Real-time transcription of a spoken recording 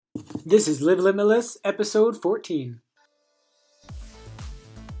This is Live Limitless, episode 14.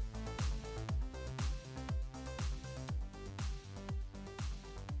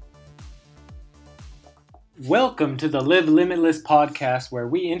 Welcome to the Live Limitless podcast, where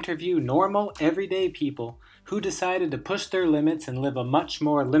we interview normal, everyday people who decided to push their limits and live a much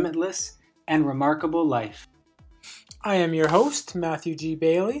more limitless and remarkable life. I am your host, Matthew G.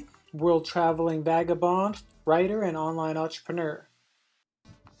 Bailey, world-traveling vagabond, writer, and online entrepreneur.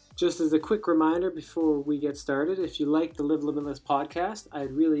 Just as a quick reminder before we get started, if you like the Live Limitless podcast,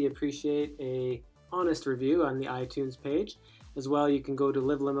 I'd really appreciate a honest review on the iTunes page. As well, you can go to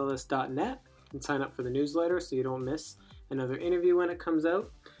livelimitless.net and sign up for the newsletter so you don't miss another interview when it comes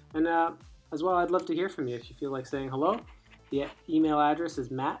out. And as well, I'd love to hear from you if you feel like saying hello. The email address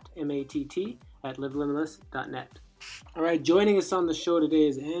is matt, M-A-T-T, at livelimitless.net. All right, joining us on the show today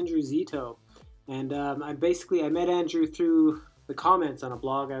is Andrew Zito. And I met Andrew through the comments on a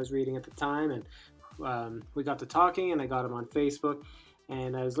blog I was reading at the time, and we got to talking, and I got him on Facebook,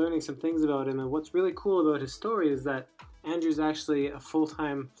 and I was learning some things about him. And what's really cool about his story is that Andrew's actually a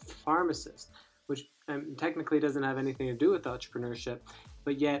full-time pharmacist, which technically doesn't have anything to do with entrepreneurship,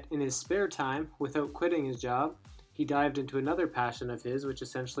 but yet in his spare time, without quitting his job, he dived into another passion of his, which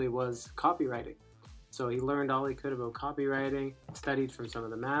essentially was copywriting. So he learned all he could about copywriting, studied from some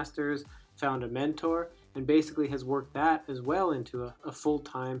of the masters, found a mentor, and basically has worked that as well into a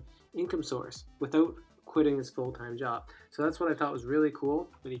full-time income source without quitting his full-time job. So that's what I thought was really cool,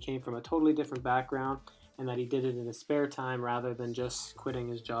 that he came from a totally different background and that he did it in his spare time rather than just quitting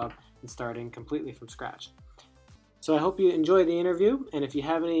his job and starting completely from scratch. So I hope you enjoy the interview, and if you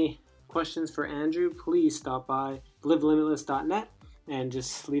have any questions for Andrew, please stop by livelimitless.net and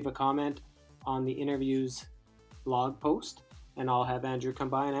just leave a comment on the interview's blog post, and I'll have Andrew come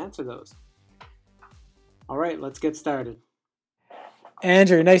by and answer those. All right, let's get started.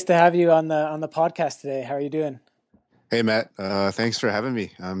 Andrew, nice to have you on the podcast today. How are you doing? Hey, Matt. Thanks for having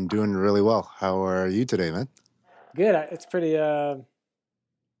me. I'm doing really well. How are you today, man? Good. It's pretty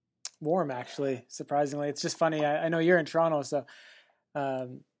warm, actually, surprisingly. It's just funny. I know you're in Toronto, so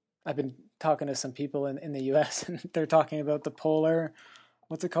I've been talking to some people in the U.S., and they're talking about the polar,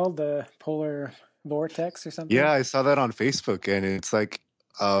 what's it called? The polar vortex or something? Yeah, I saw that on Facebook, and it's like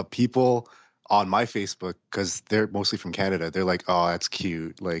people on my Facebook, because they're mostly from Canada, they're like, "Oh, that's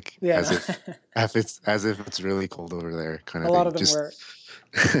cute," like as if it's really cold over there, kind of. A lot of them were.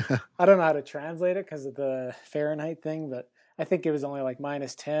 I don't know how to translate it because of the Fahrenheit thing, but I think it was only like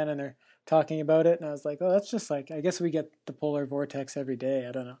 -10, and they're talking about it, and I was like, "Oh, that's just like, I guess we get the polar vortex every day."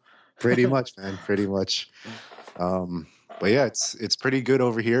 I don't know. Pretty much, man. Pretty much. But yeah, it's pretty good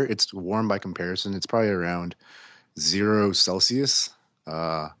over here. It's warm by comparison. It's probably around 0 Celsius.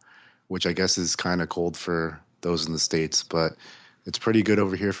 Which I guess is kind of cold for those in the States, but it's pretty good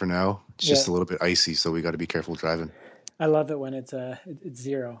over here for now. It's just a little bit icy, so we got to be careful driving. I love it when it's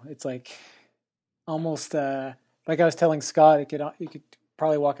 0. It's like almost like I was telling Scott, you could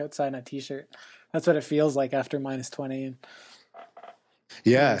probably walk outside in a t-shirt. That's what it feels like after -20. And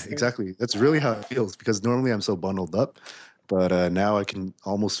yeah, exactly. That's really how it feels, because normally I'm so bundled up, but now I can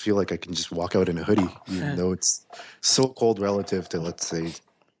almost feel like I can just walk out in a hoodie, even though it's so cold relative to, let's say,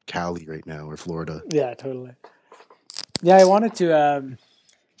 Cali right now, or Florida. Yeah, totally. Yeah, I wanted to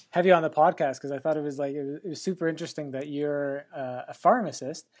have you on the podcast because I thought it was super interesting that you're a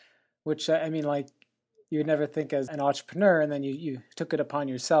pharmacist, which I mean, like, you would never think as an entrepreneur, and then you took it upon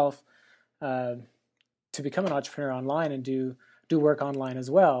yourself to become an entrepreneur online and do work online as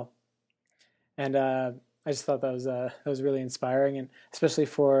well. And I just thought that was really inspiring, and especially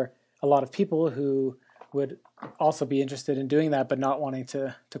for a lot of people who would also be interested in doing that, but not wanting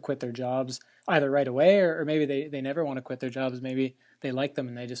to quit their jobs either right away, or maybe they never want to quit their jobs. Maybe they like them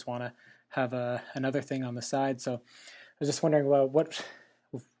and they just want to have another thing on the side. So I was just wondering, well,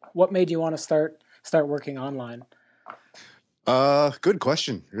 what made you want to start working online? Good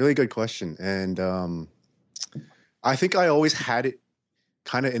question. Really good question. And I think I always had it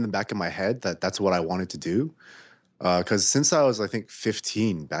kind of in the back of my head that that's what I wanted to do. Because since I was, I think,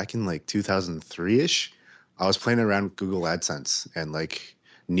 15, back in like 2003-ish, I was playing around with Google AdSense and like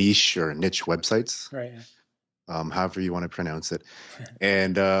niche websites, right? However you want to pronounce it.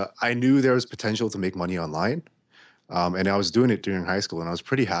 And I knew there was potential to make money online. And I was doing it during high school, and I was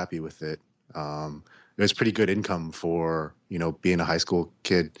pretty happy with it. It was pretty good income for, being a high school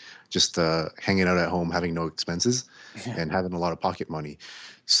kid, just hanging out at home, having no expenses and having a lot of pocket money.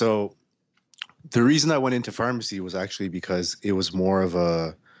 So the reason I went into pharmacy was actually because it was more of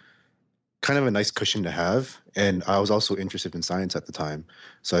a kind of a nice cushion to have. And I was also interested in science at the time.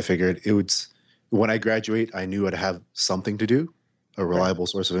 So I figured when I graduate, I knew I'd have something to do. a Right. reliable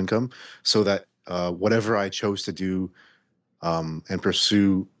source of income, so that whatever I chose to do and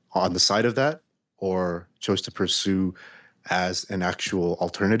pursue on the side of that, or chose to pursue as an actual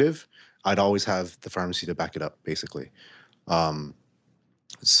alternative, I'd always have the pharmacy to back it up, basically. Um,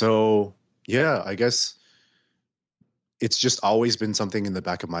 so yeah, I guess it's just always been something in the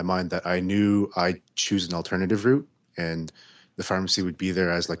back of my mind that I knew I'd choose an alternative route, and the pharmacy would be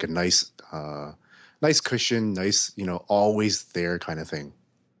there as like a nice cushion, nice, always there kind of thing.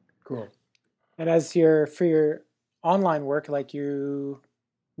 Cool. And as your for your online work, like you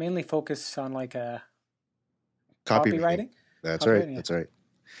mainly focus on like a Copywriting. copywriting, That's right. copywriting. Yeah. That's right.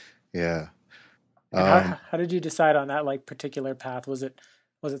 Yeah. And Um, how did you decide on that like particular path? Was it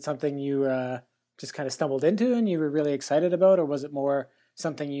something you just kind of stumbled into and you were really excited about, or was it more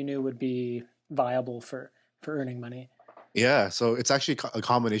something you knew would be viable for earning money? Yeah, so it's actually a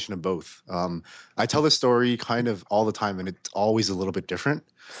combination of both. I tell this story kind of all the time, and it's always a little bit different.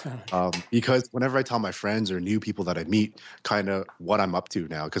 Because whenever I tell my friends or new people that I meet, kind of what I'm up to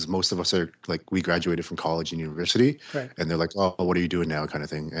now, because most of us are like, we graduated from college and university, Right. and they're like, "Oh, what are you doing now?" kind of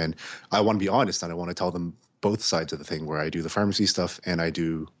thing. And I want to be honest, and I want to tell them both sides of the thing, where I do the pharmacy stuff and I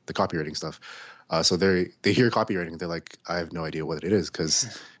do the copywriting stuff. So they hear copywriting, they're like, "I have no idea what it is,"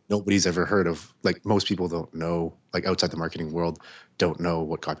 because nobody's ever heard of, like, most people don't know, like outside the marketing world, don't know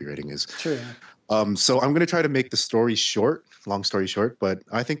what copywriting is. Sure. Yeah. So I'm going to try to make the story short, long story short, but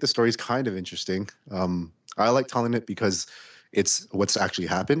I think the story is kind of interesting. I like telling it because it's what's actually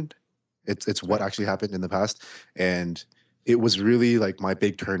happened. It's what Right. actually happened in the past, and it was really like my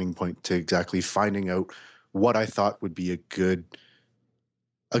big turning point to exactly finding out what I thought would be a good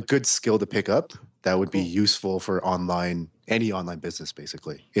skill to pick up that would be Cool. useful for any online business,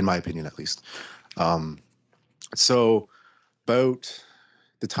 basically, in my opinion, at least. Um, so about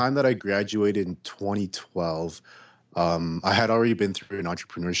the time that I graduated in 2012, I had already been through an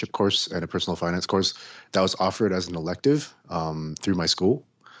entrepreneurship course and a personal finance course that was offered as an elective through my school.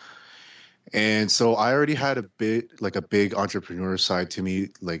 And so I already had a bit like a big entrepreneur side to me,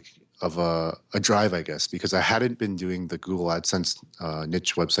 like of a drive, I guess, because I hadn't been doing the Google AdSense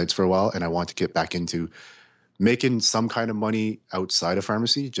niche websites for a while, and I want to get back into making some kind of money outside of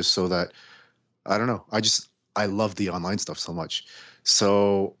pharmacy, just so that I don't know. I love the online stuff so much.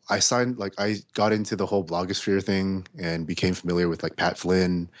 So I got into the whole blogosphere thing and became familiar with like Pat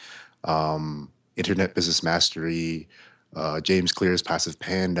Flynn, Internet Business Mastery, James Clear's Passive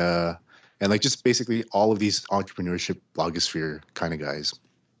Panda, and like just basically all of these entrepreneurship blogosphere kind of guys.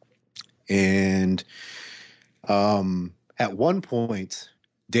 And at one point,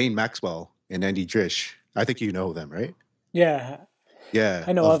 Dane Maxwell and Andy Drish, I think you know them, right? Yeah. Yeah,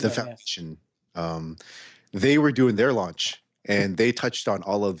 I know of of the them. Yeah. foundation. Um, they were doing their launch, and they touched on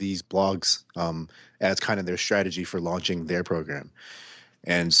all of these blogs as kind of their strategy for launching their program.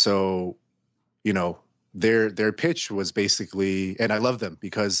 And so, you know, their pitch was basically, and I love them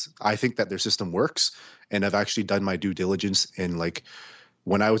because I think that their system works, and I've actually done my due diligence in, like,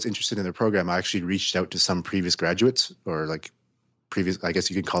 when I was interested in their program, I actually reached out to some previous graduates, or like previous, I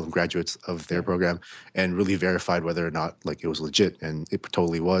guess you could call them graduates of their Yeah. program, and really verified whether or not like it was legit, and it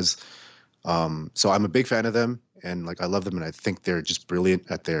totally was. So I'm a big fan of them, and like I love them, and I think they're just brilliant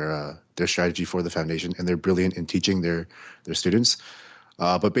at their strategy for the foundation, and they're brilliant in teaching their students.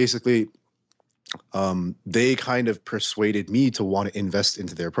 But basically, they kind of persuaded me to want to invest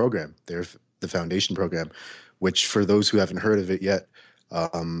into their program, the foundation program, which, for those who haven't heard of it yet,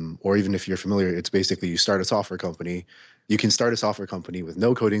 or even if you're familiar, it's basically you start a software company. You can start a software company with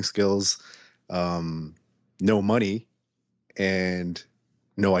no coding skills, um, no money, and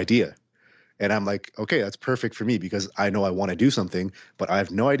no idea. And I'm like, okay, that's perfect for me because I know I want to do something, but I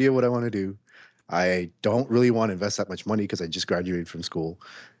have no idea what I want to do. I don't really want to invest that much money because I just graduated from school.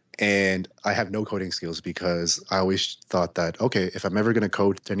 And I have no coding skills because I always thought that, okay, if I'm ever going to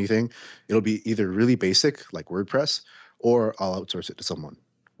code anything, it'll be either really basic, like WordPress, or I'll outsource it to someone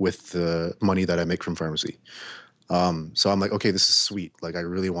with the money that I make from pharmacy. So I'm like, okay, this is sweet. Like, I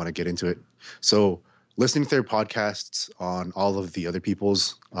really want to get into it. So listening to their podcasts on all of the other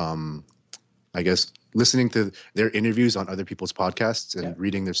people's I guess listening to their interviews on other people's podcasts Yeah. and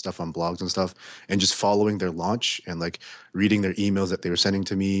reading their stuff on blogs and stuff, and just following their launch, and like reading their emails that they were sending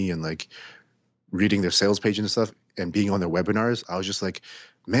to me, and like reading their sales page and stuff, and being on their webinars, I was just like,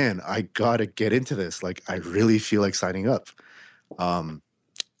 man, I gotta get into this. Like, I really feel like signing up. Um,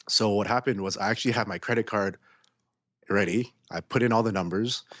 so what happened was I actually had my credit card ready. I put in all the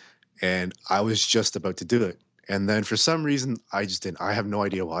numbers, and I was just about to do it. And then for some reason, I just didn't. I have no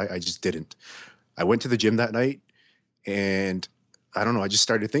idea why. I just didn't. I went to the gym that night, and I don't know, I just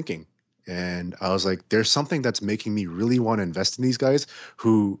started thinking. and I was like, there's something that's making me really want to invest in these guys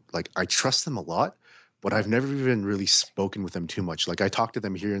who, like, I trust them a lot, but I've never even really spoken with them too much. Like, I talked to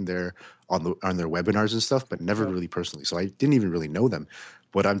them here and there on their webinars and stuff, but never Yep. really personally. So I didn't even really know them,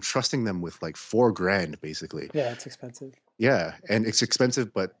 but I'm trusting them with like 4 grand basically. Yeah, it's expensive. Yeah, and it's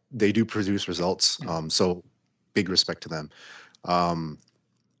expensive, but they do produce results. So big respect to them. Um,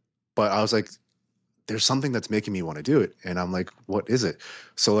 but I was like, there's something that's making me want to do it. And I'm like, what is it?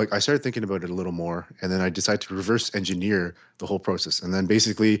 So like I started thinking about it a little more, and then I decided to reverse engineer the whole process. And then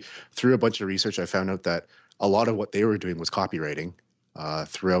basically through a bunch of research, I found out that a lot of what they were doing was copywriting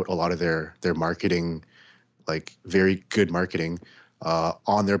throughout a lot of their marketing, like very good marketing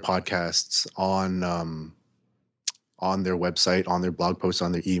on their podcasts, on their website, on their blog posts,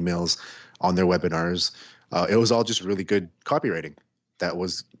 on their emails, on their webinars. It was all just really good copywriting that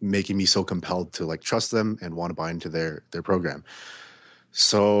was making me so compelled to like trust them and want to buy into their program.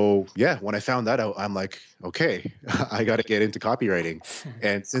 So yeah, when I found that out, I'm like, okay, I got to get into copywriting.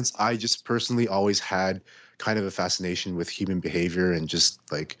 And since I just personally always had kind of a fascination with human behavior and just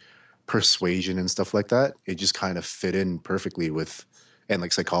like persuasion and stuff like that, it just kind of fit in perfectly with, and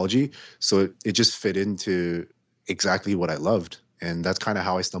like psychology. So it just fit into exactly what I loved. And that's kind of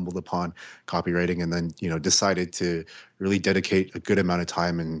how I stumbled upon copywriting, and then, decided to really dedicate a good amount of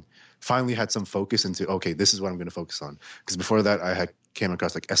time and finally had some focus into, okay, this is what I'm going to focus on. Because before that, I had came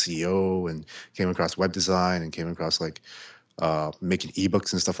across like SEO and came across web design and came across like making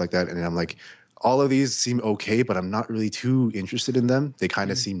ebooks and stuff like that. And I'm like, all of these seem okay, but I'm not really too interested in them. They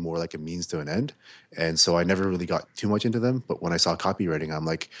kind of seem more like a means to an end. And so I never really got too much into them. But when I saw copywriting, I'm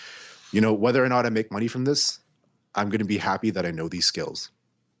like, whether or not I make money from this, I'm going to be happy that I know these skills.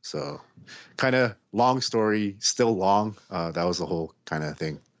 So kind of long story, still long. That was the whole kind of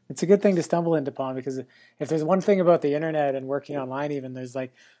thing. It's a good thing to stumble into upon, because if there's one thing about the internet and working online, even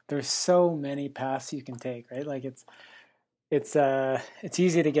there's so many paths you can take, right? Like it's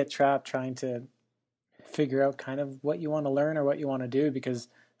easy to get trapped trying to figure out kind of what you want to learn or what you want to do, because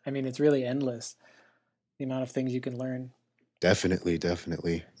I mean it's really endless the amount of things you can learn. Definitely,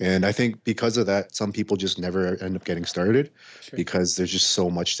 definitely. And I think because of that, some people just never end up getting started Sure. because there's just so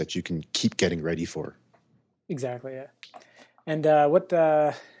much that you can keep getting ready for. Exactly, yeah. And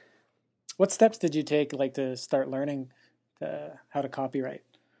what steps did you take like to start learning how to copyright?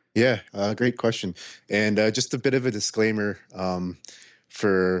 Yeah, great question. And just a bit of a disclaimer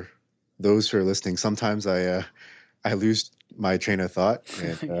for those who are listening. Sometimes I lose my train of thought,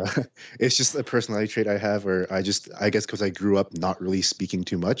 and it's just a personality trait I have, where I guess because I grew up not really speaking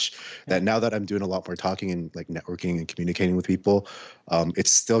too much, that now that I'm doing a lot more talking and like networking and communicating with people,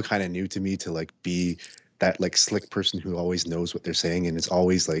 it's still kind of new to me to like be that like slick person who always knows what they're saying and is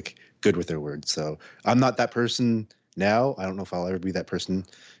always like good with their words. So I'm not that person now. I don't know if I'll ever be that person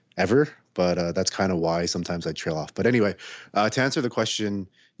ever, but that's kind of why sometimes I trail off. But anyway, to answer the question,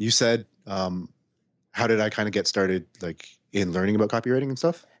 you said, how did I kind of get started, like in learning about copywriting and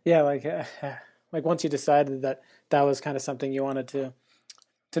stuff? Yeah, like once you decided that that was kind of something you wanted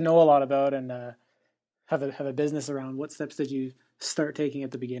to know a lot about and have a business around, what steps did you start taking at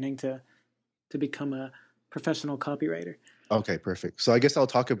the beginning to become a professional copywriter? Okay, perfect. So I guess I'll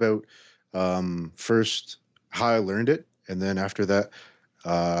talk about first how I learned it, and then after that,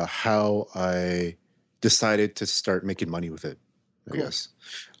 how I decided to start making money with it, I Cool. guess.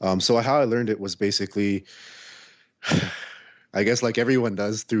 So how I learned it was basically, I guess like everyone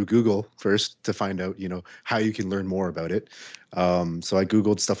does, through Google first to find out, how you can learn more about it. So I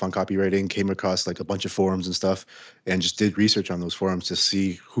Googled stuff on copywriting, came across like a bunch of forums and stuff, and just did research on those forums to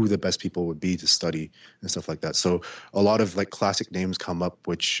see who the best people would be to study and stuff like that. So a lot of like classic names come up,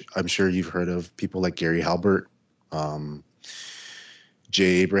 which I'm sure you've heard of, people like Gary Halbert, um,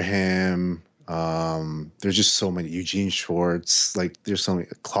 Jay Abraham. There's just so many, Eugene Schwartz, like there's so many,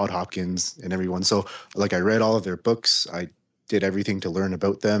 Claude Hopkins and everyone. So like I read all of their books. I did everything to learn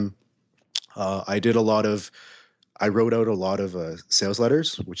about them. I did a lot of, I wrote out a lot of sales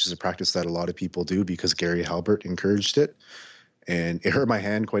letters, which is a practice that a lot of people do because Gary Halbert encouraged it. And it hurt my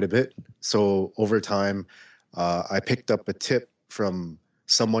hand quite a bit. So over time, I picked up a tip from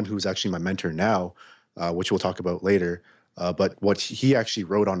someone who's actually my mentor now, which we'll talk about later. But what he actually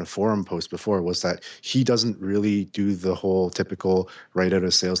wrote on a forum post before was that he doesn't really do the whole typical write out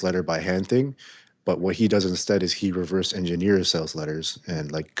a sales letter by hand thing. But what he does instead is he reverse engineers sales letters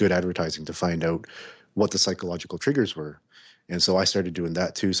and like good advertising to find out what the psychological triggers were. And so I started doing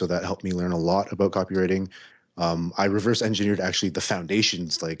that too. So that helped me learn a lot about copywriting. I reverse engineered actually the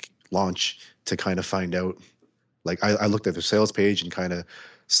foundations like launch to kind of find out, like I looked at their sales page and kind of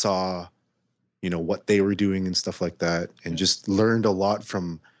saw, what they were doing and stuff like that, and just learned a lot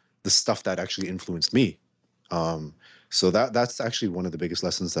from the stuff that actually influenced me. Um, so that's actually one of the biggest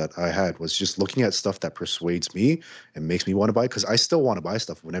lessons that I had, was just looking at stuff that persuades me and makes me want to buy, because I still want to buy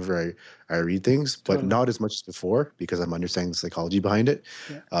stuff whenever I read things, but Totally. not as much as before because I'm understanding the psychology behind it.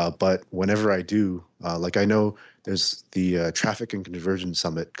 Yeah. But whenever I do, like I know there's the Traffic and Conversion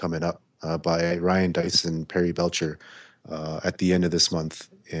Summit coming up by Ryan Dice and Perry Belcher at the end of this month,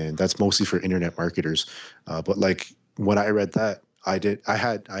 and that's mostly for internet marketers. But like when I read that, I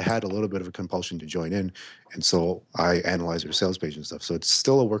had a little bit of a compulsion to join in, and so I analyzed their sales page and stuff. So it's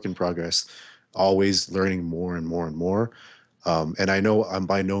still a work in progress, always learning more and more and more. And I know I'm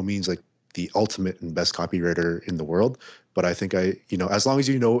by no means like the ultimate and best copywriter in the world, but I think as long as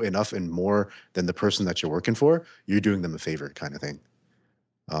you know enough and more than the person that you're working for, you're doing them a favor, kind of thing,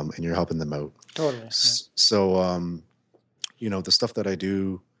 and you're helping them out. Totally. Yeah. So, the stuff that I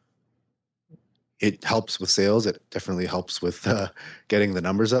do, it helps with sales. It definitely helps with getting the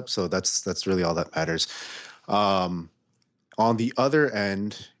numbers up. So that's really all that matters. Um, on the other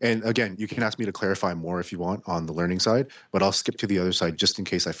end, and again, you can ask me to clarify more if you want on the learning side, but I'll skip to the other side just in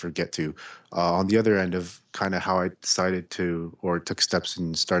case I forget to. On the other end of kind of how I decided to, or took steps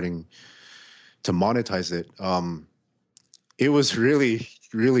in starting to monetize it, it was really,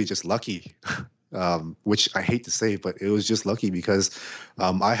 really just lucky. Which I hate to say, but it was just lucky because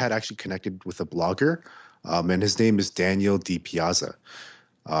I had actually connected with a blogger, and his name is Daniel D. Piazza.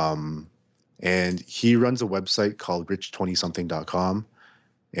 Um, and he runs a website called rich20something.com.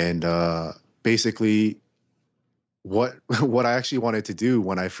 And basically, what what I actually wanted to do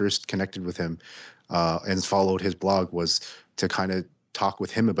when I first connected with him and followed his blog was to kind of talk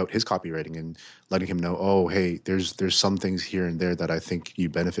with him about his copywriting and letting him know, oh, hey, there's some things here and there that I think you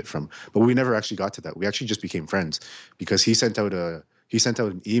benefit from. But we never actually got to that. We actually just became friends because he sent out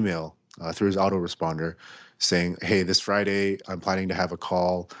an email through his autoresponder saying, hey, this Friday I'm planning to have a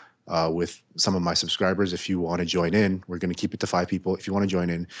call with some of my subscribers. If you want to join in, we're going to keep it to 5 people. If you want to join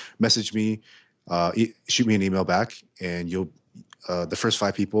in, message me, shoot me an email back, and you'll the first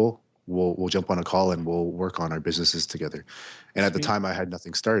 5 people we'll jump on a call and we'll work on our businesses together. And at the Sweet. time I had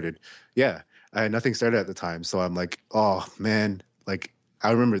nothing started. Yeah, I had nothing started at the time. So I'm like, oh man, like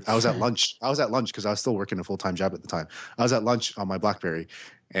I remember I was at lunch. I was at lunch because I was still working a full-time job at the time. I was at lunch on my BlackBerry,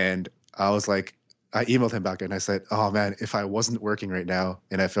 and I was like, I emailed him back and I said, oh man, if I wasn't working right now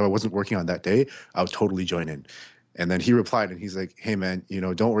and if I wasn't working on that day, I would totally join in. And then he replied and he's like, hey man,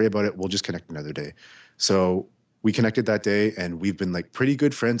 don't worry about it. We'll just connect another day. So we connected that day and we've been like pretty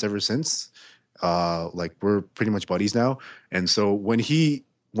good friends ever since. Like we're pretty much buddies now. And so when we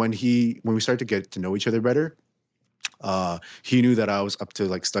started to get to know each other better, he knew that I was up to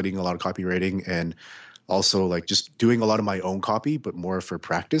like studying a lot of copywriting and also like just doing a lot of my own copy, but more for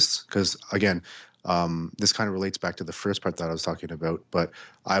practice. Because again, this kind of relates back to the first part that I was talking about, but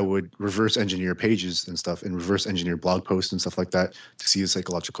I would reverse engineer pages and stuff and reverse engineer blog posts and stuff like that to see the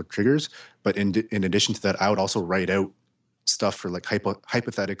psychological triggers. But in addition to that, I would also write out stuff for like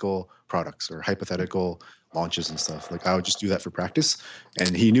hypothetical products or hypothetical launches and stuff. Like I would just do that for practice.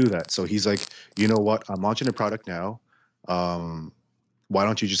 And he knew that. So he's like, you know what? I'm launching a product now. Why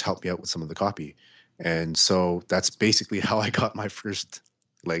don't you just help me out with some of the copy? And so that's basically how I got my first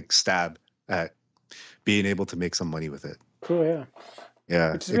like stab at being able to make some money with it. Cool. Yeah.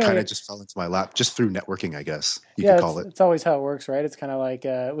 Yeah, Which is it kind really, of just fell into my lap just through networking, I guess you yeah, could it's, call it. it's always how it works, right? It's kind of like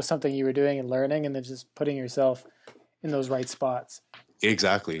it was something you were doing and learning, and then just putting yourself in those right spots.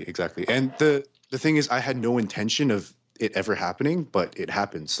 Exactly. And the thing is, I had no intention of it ever happening, but it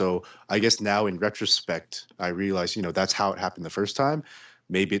happened. So I guess now in retrospect, I realize, that's how it happened the first time.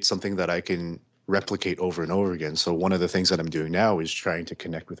 Maybe it's something that I can replicate over and over again. So one of the things that I'm doing now is trying to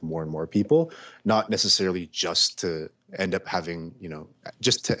connect with more and more people, not necessarily just to end up having,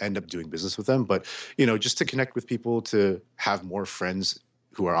 just to end up doing business with them, but, just to connect with people, to have more friends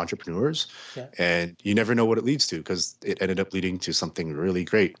who are entrepreneurs. Yeah. And you never know what it leads to, because it ended up leading to something really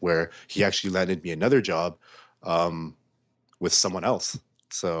great where he actually landed me another job with someone else.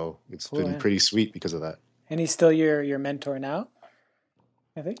 So it's Cool, been yeah. pretty sweet because of that. And he's still your mentor now,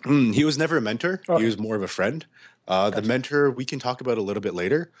 I think. He was never a mentor. Okay. He was more of a friend. The Gotcha. mentor we can talk about a little bit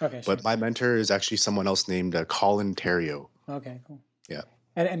later. Okay, sure. But my mentor is actually someone else named Colin Terrio. Okay, cool. Yeah.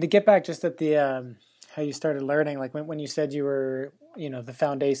 And to get back just at the how you started learning, like when you said you were, the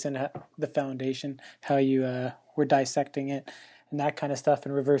foundation, how you were dissecting it and that kind of stuff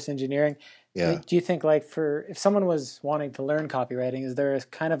and reverse engineering. Yeah. Do you think like if someone was wanting to learn copywriting, is there a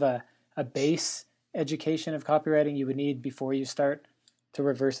kind of a base education of copywriting you would need before you start to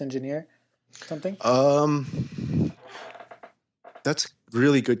reverse engineer something? That's a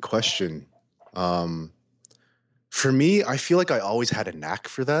really good question. For me, I feel like I always had a knack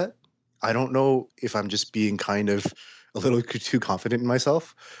for that. I don't know if I'm just being kind of a little too confident in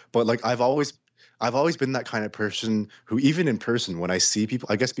myself, but like I've always been that kind of person who even in person when I see people,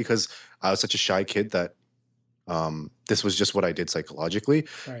 I guess because I was such a shy kid that this was just what I did psychologically.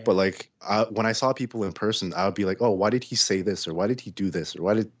 Right. But like when I saw people in person, I would be like, oh, why did he say this? Or why did he do this? Or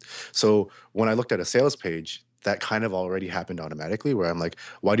why did. So when I looked at a sales page, that kind of already happened automatically where I'm like,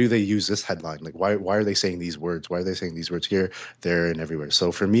 why do they use this headline? Like, why are they saying these words? Why are they saying these words here, there, and everywhere?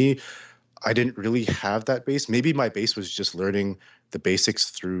 So for me, I didn't really have that base. Maybe my base was just learning the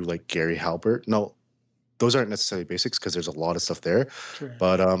basics through like Gary Halbert. No, those aren't necessarily basics because there's a lot of stuff there. Sure.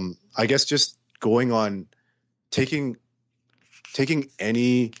 But I guess just going on taking taking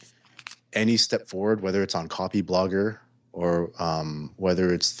any step forward, whether it's on Copy Blogger or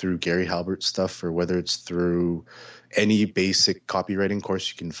whether it's through Gary Halbert stuff or whether it's through any basic copywriting course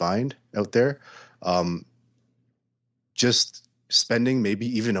you can find out there, um, just spending maybe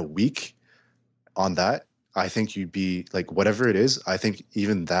even a week on that. I think you'd be like, whatever it is, I think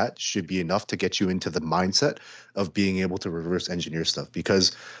even that should be enough to get you into the mindset of being able to reverse engineer stuff.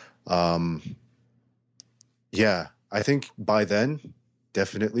 Because, um, yeah, I think by then,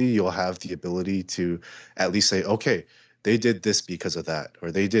 definitely you'll have the ability to at least say, okay, they did this because of that,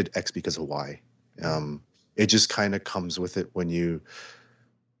 or they did X because of Y. Right. It just kind of comes with it when you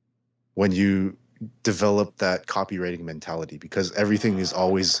develop that copywriting mentality, because everything is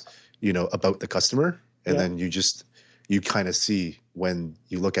always, about the customer. And Yeah. then you kind of see when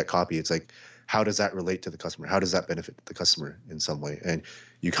you look at copy, it's like, how does that relate to the customer? How does that benefit the customer in some way? And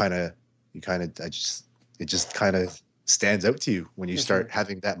I just, it just kind of stands out to you when you For start sure.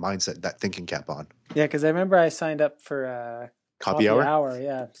 having that mindset, that thinking cap on. Yeah, because I remember I signed up for Copy Copy hour. Hour.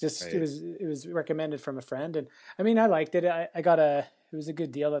 Yeah, just Right. it was recommended from a friend, and I mean I liked it. I got a it was a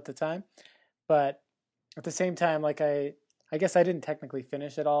good deal at the time, but at the same time, like I guess I didn't technically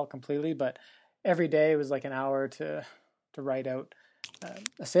finish it all completely, but every day it was like an hour to write out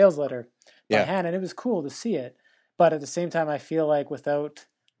a sales letter by Yeah. hand, and it was cool to see it. But at the same time, I feel like without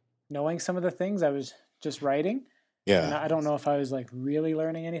knowing some of the things, I was just writing. And Yeah. I don't know if I was like really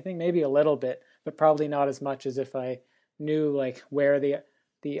learning anything, maybe a little bit, but probably not as much as if I knew like where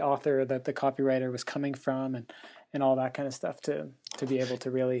the author that the copywriter was coming from and all that kind of stuff to be able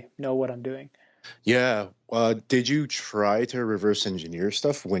to really know what I'm doing. Yeah. Did you try to reverse engineer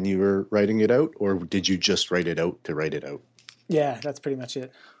stuff when you were writing it out, or did you just write it out to write it out? Yeah, that's pretty much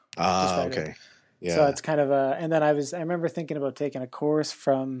it. Just Ah, write it. okay. So Yeah. it's kind of and then I remember thinking about taking a course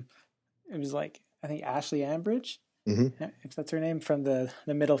from, it was like, I think Ashley Ambridge, Hmm. if that's her name, from the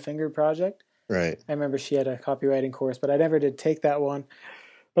Middle Finger Project. Right. I remember she had a copywriting course, but I never did take that one.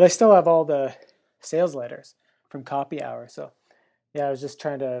 But I still have all the sales letters from Copy Hour. So yeah, I was just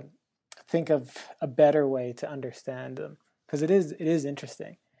trying to think of a better way to understand them because it is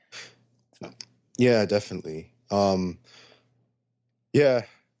interesting. So Yeah, definitely. Yeah,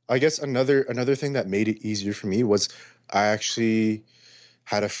 I guess another thing that made it easier for me was I actually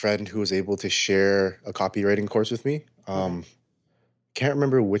had a friend who was able to share a copywriting course with me. okay, Can't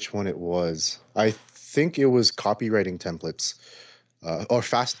remember which one it was. I think it was copywriting templates, or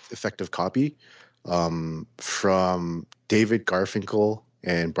fast effective copy, from David Garfinkel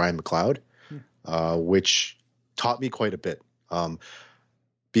and Brian McLeod, hmm, which taught me quite a bit,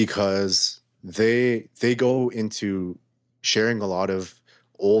 because they go into sharing a lot of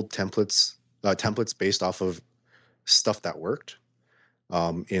old templates based off of stuff that worked,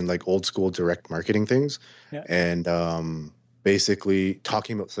 in like old school direct marketing things, yeah, and basically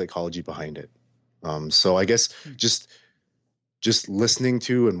talking about psychology behind it. So I guess hmm, just just listening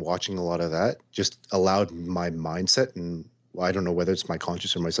to and watching a lot of that just allowed my mindset, and well, I don't know whether it's my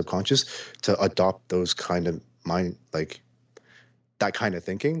conscious or my subconscious, to adopt those kind of mind, like that kind of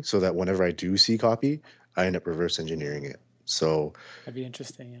thinking, so that whenever I do see copy, I end up reverse engineering it. So that'd be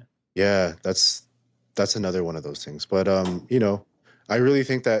interesting. Yeah. yeah, that's another one of those things. But I really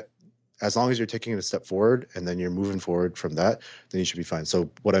think that as long as you're taking it a step forward and then you're moving forward from that, then you should be fine. So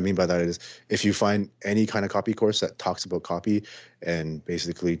what I mean by that is, if you find any kind of copy course that talks about copy and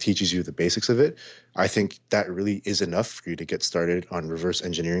basically teaches you the basics of it, I think that really is enough for you to get started on reverse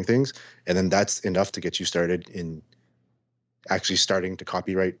engineering things. And then that's enough to get you started in actually starting to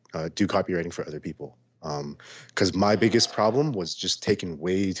do copywriting for other people. Because my biggest problem was just taking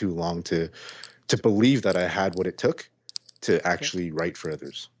way too long to believe that I had what it took to Okay. actually write for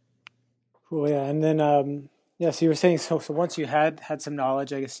others. Cool. Yeah. And then yeah. So you were saying, so once you had some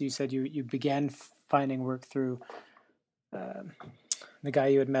knowledge, I guess you said you began finding work through um, the guy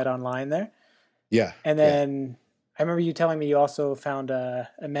you had met online there, Yeah, and yeah, then I remember you telling me you also found a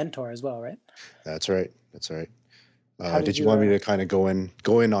mentor as well, right? that's right. That's right. How did Did you you? want me to kind of go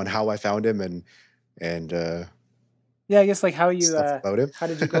in on how I found him and Yeah, I guess like stuff about him? how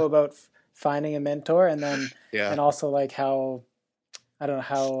did you go about finding a mentor, and then Yeah, and also like how I don't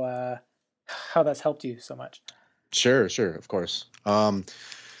know how that's helped you so much. sure, of course.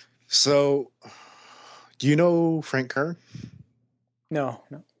 So do you know Frank Kern? No,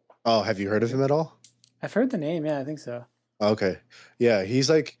 no, Oh, have you heard of him at all? I've heard the name. Yeah, I think so. Okay. Yeah, he's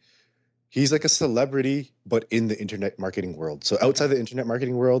like a celebrity, but in the internet marketing world. So outside Okay. the internet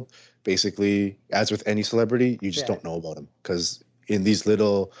marketing world, basically, as with any celebrity, you just Yeah. don't know about him because in these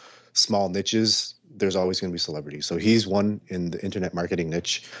little small niches, there's always going to be celebrities. So he's one in the internet marketing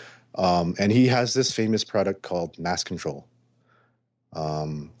niche, and he has this famous product called Mass Control,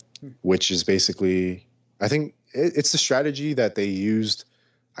 um, Hmm. which is basically, I think it's the strategy that they used.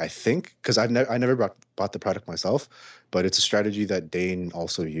 I think because I never bought the product myself, but it's a strategy that Dane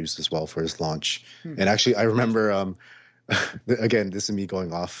also used as well for his launch. Hmm. And actually, I remember again, this is me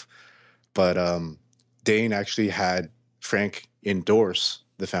going off, but Dane actually had Frank endorse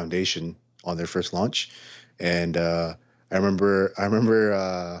the foundation on their first launch, and I remember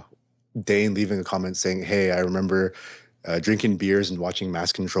Dane leaving a comment saying, "Hey, I remember drinking beers and watching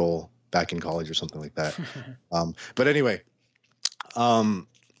Mass Control back in college or something like that." But anyway, um,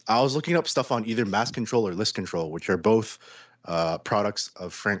 I was looking up stuff on either Mass Control or List Control, which are both products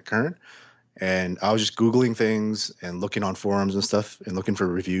of Frank Kern. And I was just Googling things and looking on forums and stuff and looking for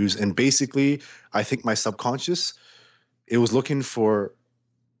reviews. And basically, I think my subconscious, it was looking for,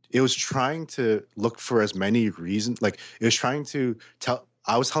 it was trying to look for as many reasons. Like it was trying to tell,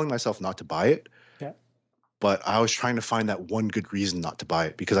 I was telling myself not to buy it, Yeah. but I was trying to find that one good reason not to buy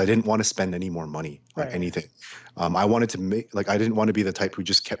it because I didn't want to spend any more money on Right. anything. I wanted to make like I didn't want to be the type who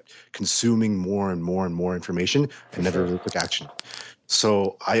just kept consuming more and more and more information For and never sure. really took action.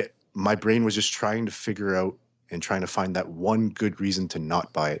 So my brain was just trying to figure out and trying to find that one good reason to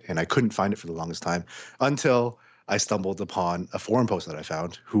not buy it, and I couldn't find it for the longest time until I stumbled upon a forum post that I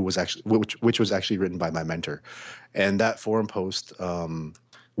found, who was actually which was actually written by my mentor, and that forum post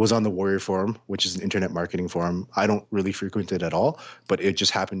was on the Warrior Forum, which is an internet marketing forum. I don't really frequent it at all, but it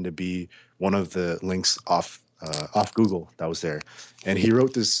just happened to be one of the links off Google that was there, and he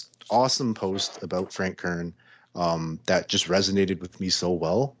wrote this awesome post about Frank Kern that just resonated with me so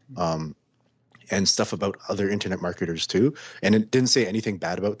well. And stuff about other internet marketers too. And it didn't say anything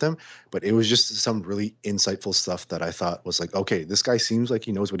bad about them, but it was just some really insightful stuff that I thought was like, okay, this guy seems like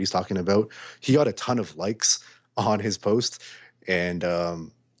he knows what he's talking about. He got a ton of likes on his post. And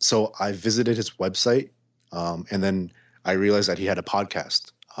so I visited his website. And then I realized that he had a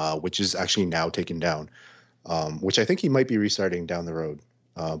podcast, which is actually now taken down, which I think he might be restarting down the road.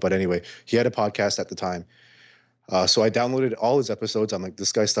 But anyway, he had a podcast at the time. So I downloaded all his episodes. I'm like,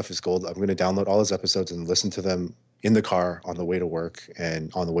 this guy's stuff is gold. I'm going to download all his episodes and listen to them in the car on the way to work and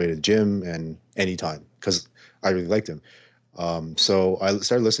on the way to the gym and anytime because I really liked him. So I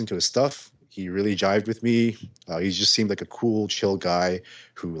started listening to his stuff. He really jived with me. He just seemed like a cool, chill guy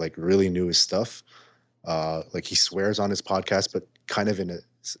who like really knew his stuff. Like he swears on his podcast, but kind of in a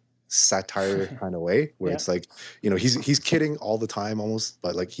satire kind of way where Yeah. it's like, he's kidding all the time almost,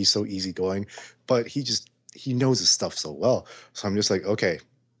 but like he's so easygoing, but he knows his stuff so well. So I'm just like, okay,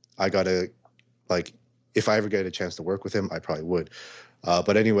 I gotta like, if I ever get a chance to work with him, I probably would.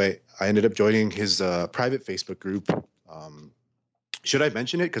 But anyway, I ended up joining his private Facebook group. Should I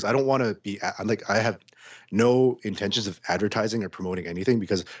mention it? Because I don't want to be. I'm like, I have no intentions of advertising or promoting anything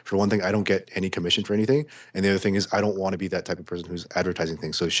because, for one thing, I don't get any commission for anything, and the other thing is, I don't want to be that type of person who's advertising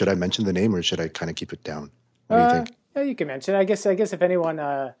things. So, should I mention the name or should I kind of keep it down? What do you think? Yeah, you can mention. I guess if anyone,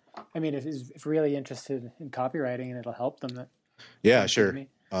 I mean, if really interested in copywriting and it'll help them, that Yeah, sounds good to sure. me.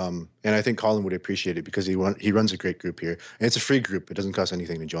 And I think Colin would appreciate it because he runs a great group here, and it's a free group. It doesn't cost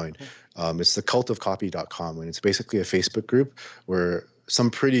anything to join. Cool. It's the cultofcopy.com, and it's basically a Facebook group where some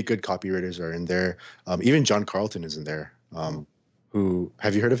pretty good copywriters are in there. Even John Carlton is in there. Cool. Who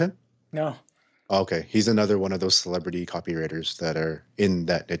have you heard of him? No. Okay, he's another one of those celebrity copywriters that are in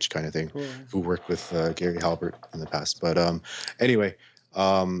that niche kind of thing, Cool. who worked with Gary Halbert in the past. But anyway,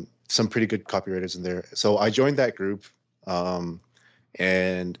 some pretty good copywriters in there. So I joined that group,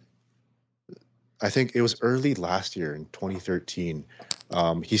 and I think it was early last year in 2013.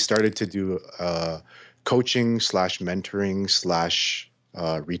 He started to do a coaching slash mentoring slash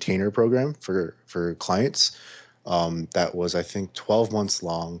retainer program for clients. That was, I think, 12 months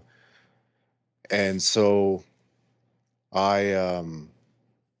long. And so I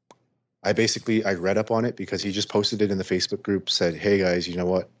I read up on it because he just posted it in the Facebook group, said, "Hey guys, you know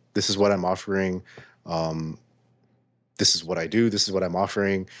what? This is what I'm offering. Um, this is what I do. This is what I'm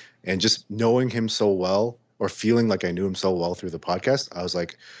offering." And just knowing him so well, or feeling like I knew him so well through the podcast, I was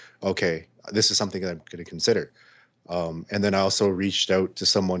like, okay, this is something that I'm going to consider. And then I also reached out to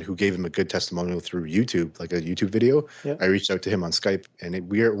someone who gave him a good testimonial through YouTube, like a YouTube video. Yeah. I reached out to him on Skype, and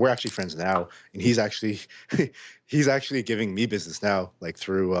we're actually friends now. And he's actually he's actually giving me business now, like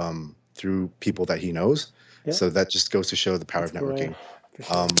through people that he knows. Yeah. So that just goes to show the power of networking. For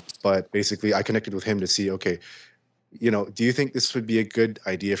sure. But basically, I connected with him to see, okay, do you think this would be a good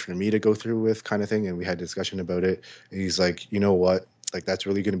idea for me to go through with, kind of thing? And we had a discussion about it. And he's like, you know what? Like, that's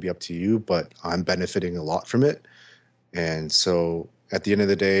really going to be up to you, but I'm benefiting a lot from it. And so at the end of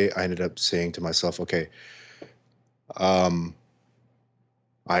the day, I ended up saying to myself, okay, I'm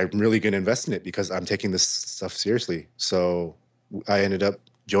really going to invest in it because I'm taking this stuff seriously. So I ended up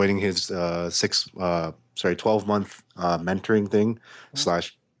joining his 12-month mentoring thing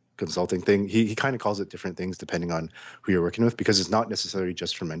slash consulting thing. He kind of calls it different things depending on who you're working with, because it's not necessarily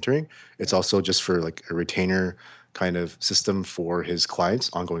just for mentoring. It's also just for like a retainer kind of system for his clients,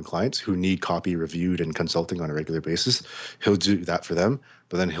 ongoing clients who need copy reviewed and consulting on a regular basis. He'll do that for them,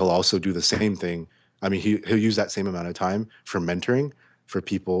 but then he'll also do the same thing. I mean, he'll use that same amount of time for mentoring for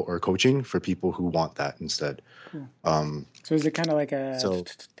people or coaching for people who want that instead. Cool. So is it kind of like a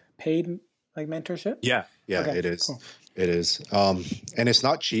paid like mentorship? Yeah, Okay, it is. cool. It is. And it's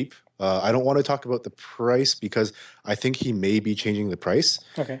not cheap. I don't want to talk about the price because I think he may be changing the price.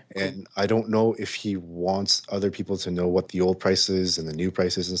 Okay. And I don't know if he wants other people to know what the old price is and the new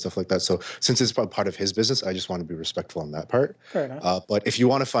prices and stuff like that. So since it's part of his business, I just want to be respectful on that part. Fair enough. But if you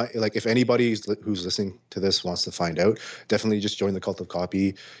want to find, like, if anybody who's listening to this wants to find out, definitely just join the Cult of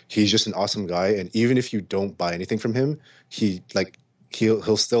Copy. He's just an awesome guy. And even if you don't buy anything from him,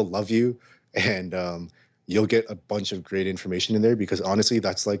 he'll still love you. And you'll get a bunch of great information in there, because honestly,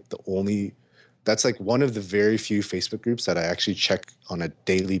 that's like one of the very few Facebook groups that I actually check on a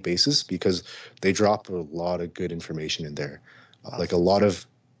daily basis, because they drop a lot of good information in there. Awesome. Like a lot of,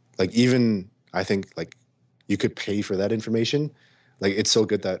 like, even I think like you could pay for that information. Like, it's so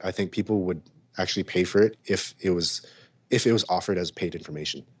good that I think people would actually pay for it if it was offered as paid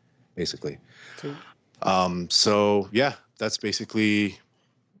information, basically. So yeah, that's basically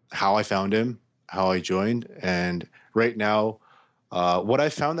how I found him, how I joined. And right now, what I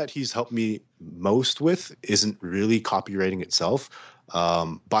found that he's helped me most with isn't really copywriting itself.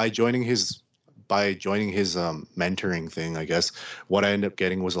 By joining his mentoring thing, I guess what I ended up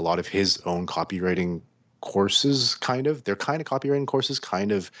getting was a lot of his own copywriting courses. They're kind of copywriting courses,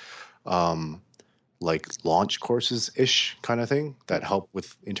 kind of like launch courses ish kind of thing that help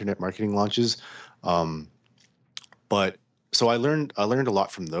with internet marketing launches. But so I learned a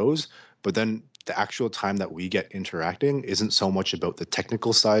lot from those, but then the actual time that we get interacting isn't so much about the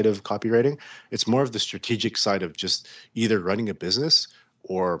technical side of copywriting. It's more of the strategic side of just either running a business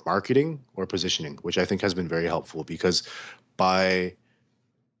or marketing or positioning, which I think has been very helpful, because by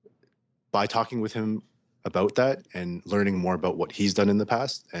talking with him about that and learning more about what he's done in the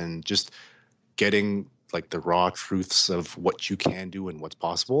past and just getting like the raw truths of what you can do and what's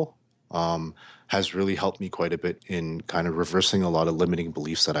possible, has really helped me quite a bit in kind of reversing a lot of limiting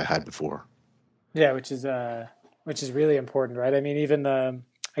beliefs that I had before. Yeah, which is really important, right? I mean, even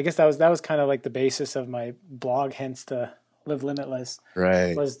I guess that was kind of like the basis of my blog, hence the Live Limitless.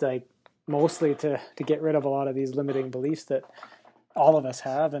 Right. Was like mostly to get rid of a lot of these limiting beliefs that all of us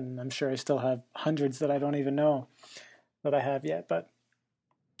have, and I'm sure I still have hundreds that I don't even know that I have yet. But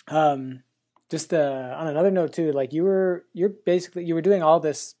just on another note too, like you were doing all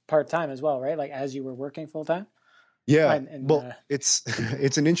this part-time as well, right? Like as you were working full-time? Yeah. Well,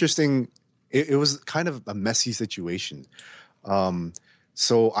 it's an interesting, it was kind of a messy situation.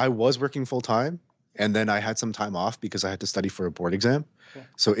 So I was working full-time, and then I had some time off because I had to study for a board exam. Cool.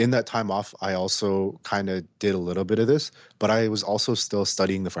 So in that time off, I also kind of did a little bit of this, but I was also still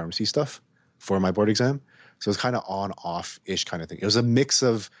studying the pharmacy stuff for my board exam. So it's kind of on-off-ish kind of thing. It was a mix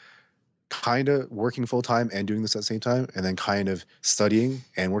of kind of working full-time and doing this at the same time, and then kind of studying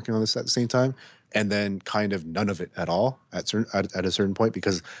and working on this at the same time, and then kind of none of it at all at a certain point,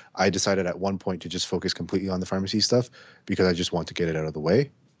 because I decided at one point to just focus completely on the pharmacy stuff because I just want to get it out of the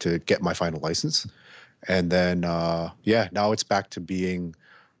way to get my final license. And then, now it's back to being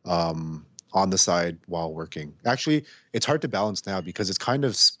on the side while working. Actually, it's hard to balance now because it's kind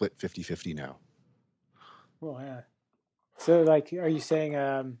of split 50-50 now. Well, yeah. So, like, are you saying,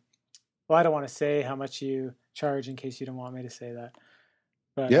 well, I don't want to say how much you charge in case you don't want me to say that.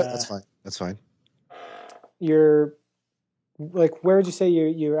 But, yeah, that's fine. That's fine. You're, like, where would you say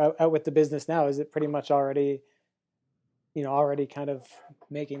you're out with the business now? Is it pretty much already kind of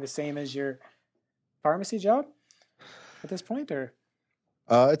making the same as your pharmacy job at this point, or?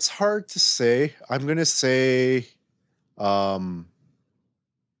 It's hard to say. I'm gonna say, um,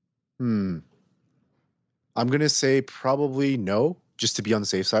 hmm. I'm gonna say probably no, just to be on the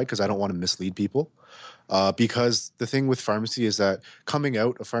safe side, because I don't want to mislead people. Because the thing with pharmacy is that coming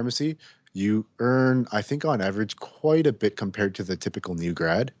out of pharmacy, you earn, I think, on average, quite a bit compared to the typical new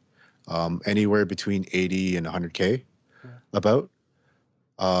grad, anywhere between 80 and 100K Yeah. about.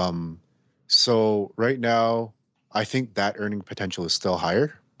 Um, so right now, I think that earning potential is still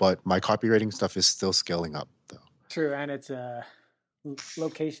higher, but my copywriting stuff is still scaling up, though. True, and it's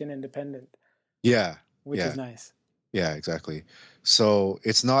location independent, Yeah, which is yeah. nice. Yeah, exactly. So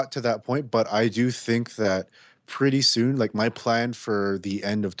it's not to that point, but I do think that pretty soon, like my plan for the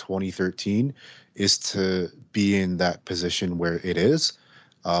end of 2013 is to be in that position where it is,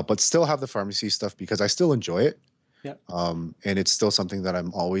 but still have the pharmacy stuff because I still enjoy it. Yep. And it's still something that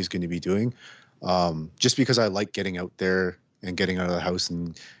I'm always going to be doing, just because I like getting out there and getting out of the house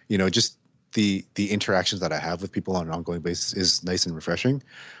and, just the interactions that I have with people on an ongoing basis is nice and refreshing.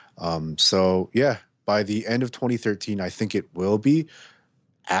 So yeah, by the end of 2013, I think it will be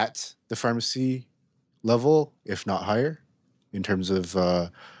at the pharmacy level, if not higher, in terms of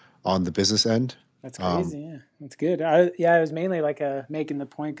on the business end. That's Um, crazy. Yeah, that's good. I was mainly like making the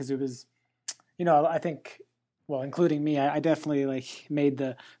point because it was, I think, well, including me, I definitely like made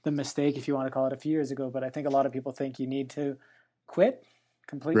the mistake, if you want to call it, a few years ago. But I think a lot of people think you need to quit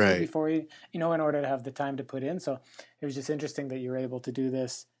completely right. before in order to have the time to put in. So it was just interesting that you were able to do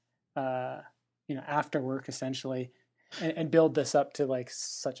this, uh, after work essentially, and build this up to like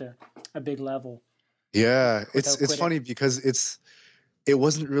such a big level Yeah, without it's quitting. funny because it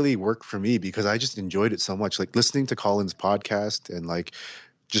wasn't really work for me because I just enjoyed it so much. Like listening to Colin's podcast and like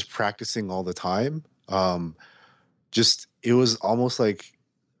just practicing all the time. Just it was almost like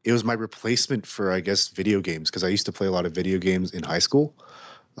it was my replacement for, I guess, video games because I used to play a lot of video games in high school.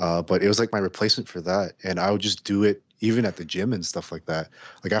 But it was like my replacement for that. And I would just do it even at the gym and stuff like that.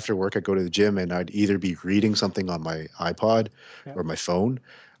 Like after work, I'd go to the gym and I'd either be reading something on my iPod Yeah. or my phone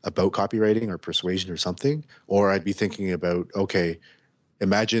about copywriting or persuasion or something, or I'd be thinking about, okay,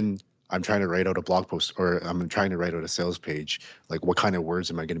 imagine I'm trying to write out a blog post or I'm trying to write out a sales page. Like, what kind of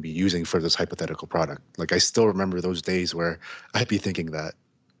words am I going to be using for this hypothetical product? Like, I still remember those days where I'd be thinking that.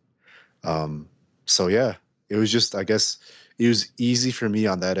 Um, so yeah, it was just, I guess, it was easy for me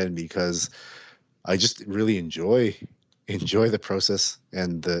on that end because I just really enjoy the process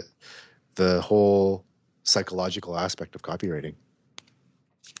and the whole psychological aspect of copywriting.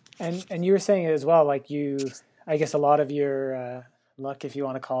 And you were saying it as well, like I guess a lot of your luck, if you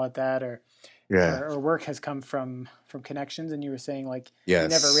want to call it that, Yeah. or work has come from connections. And you were saying like you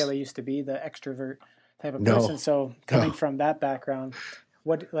never Yes. really used to be the extrovert type of person. No. So coming No. from that background,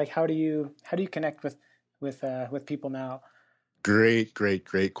 how do you connect with people now? Great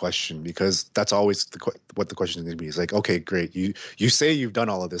question, because that's always what the question is going to be. Is like, okay, great. You say you've done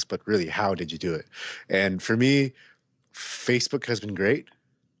all of this, but really, how did you do it? And for me, Facebook has been great.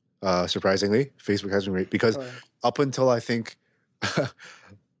 Surprisingly, Facebook has been great because Or up until I think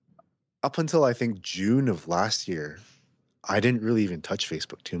up until I think June of last year, I didn't really even touch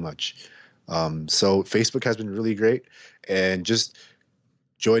Facebook too much. So Facebook has been really great, and just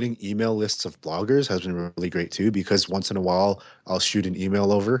joining email lists of bloggers has been really great too, because once in a while I'll shoot an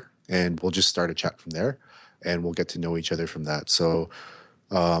email over and we'll just start a chat from there and we'll get to know each other from that. So,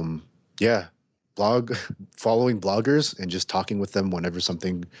 um, yeah, blog, following bloggers and just talking with them whenever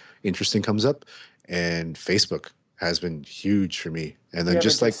something interesting comes up. And Facebook has been huge for me. And do you then ever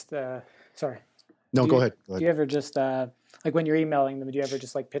just like, just sorry, no, do go you ahead. Go do ahead. you ever just like when you're emailing them, do you ever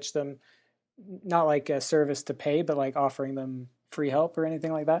just like pitch them, not like a service to pay, but like offering them free help or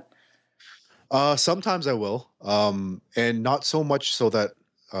anything like that? Sometimes I will. And not so much so that,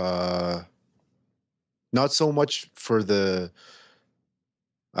 uh, not so much for the,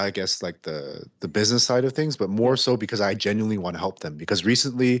 I guess, like the business side of things, but more Yeah. so because I genuinely want to help them. Because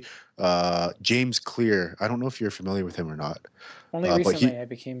recently, James Clear, I don't know if you're familiar with him or not, Only but he, recently I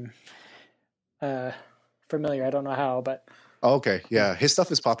became uh, familiar. I don't know how, but oh, okay, yeah. yeah, his stuff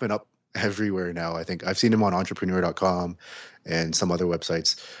is popping up everywhere now. I think I've seen him on entrepreneur.com and some other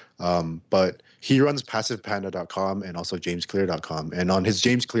websites. But he runs passivepanda.com and also jamesclear.com. And on his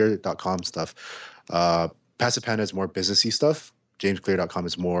jamesclear.com stuff, uh, Passive Panda is more businessy stuff. Jamesclear.com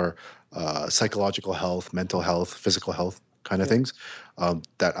is more psychological health, mental health, physical health kind of Yeah. things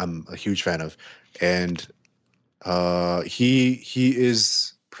that I'm a huge fan of. And he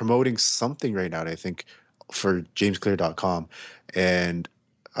is promoting something right now, I think, for jamesclear.com. And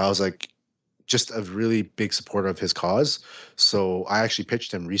I was like, just a really big supporter of his cause. So I actually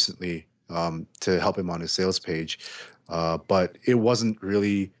pitched him recently to help him on his sales page. but it wasn't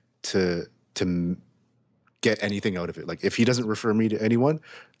really to get anything out of it. Like if he doesn't refer me to anyone,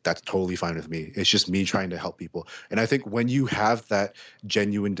 that's totally fine with me. It's just me trying to help people. And I think when you have that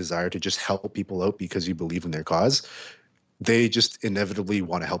genuine desire to just help people out because you believe in their cause, they just inevitably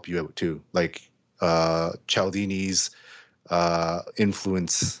want to help you out too. Like Cialdini's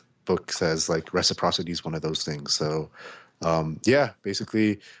influence book says, like reciprocity is one of those things. So yeah,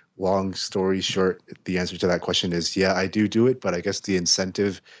 basically, long story short, the answer to that question is yeah, I do it, but I guess the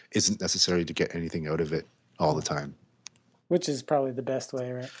incentive isn't necessary to get anything out of it all the time. Which is probably the best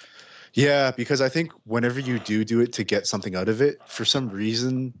way, right? Yeah, because I think whenever you do it to get something out of it, for some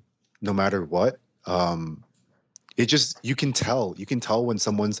reason, no matter what, it just you can tell when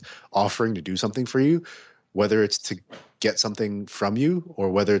someone's offering to do something for you, whether it's to get something from you or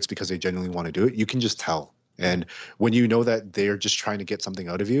whether it's because they genuinely want to do it. You can just tell. And when you know that they're just trying to get something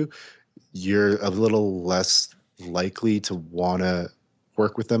out of you, you're a little less likely to want to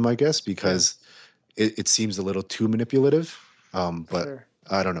work with them, I guess, because it seems a little too manipulative. But Sure.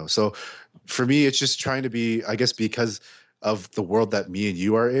 I don't know. So for me, it's just trying to be, I guess, because of the world that me and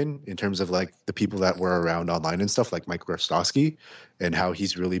you are in terms of like the people that were around online and stuff, like Mike Rostowski and how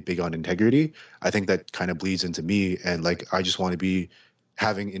he's really big on integrity. I think that kind of bleeds into me. And like, I just want to be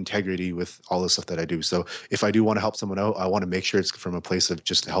having integrity with all the stuff that I do. So if I do want to help someone out, I want to make sure it's from a place of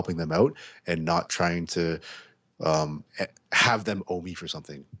just helping them out and not trying to have them owe me for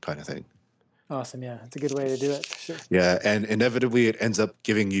something kind of thing. Awesome. Yeah, it's a good way to do it for sure. Yeah, and inevitably it ends up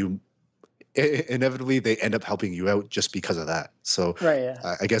giving you. Inevitably, they end up helping you out just because of that. So, Right.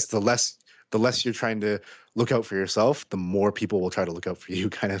 Yeah. I guess the less you're trying to look out for yourself, the more people will try to look out for you,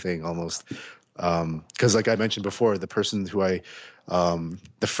 kind of thing, almost. Because, like I mentioned before, the person the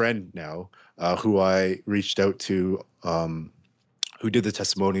friend now, who I reached out to, who did the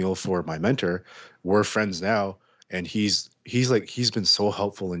testimonial for my mentor, we're friends now, and he's been so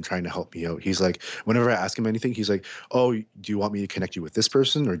helpful in trying to help me out. He's like, whenever I ask him anything, he's like, oh, do you want me to connect you with this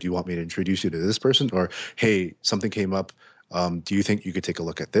person, or do you want me to introduce you to this person, or hey, something came up, do you think you could take a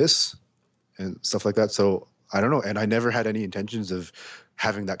look at this and stuff like that. So I don't know, and I never had any intentions of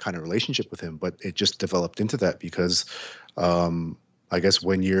having that kind of relationship with him, but it just developed into that because I guess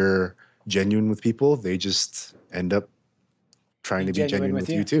when you're genuine with people, they just end up trying to be genuine with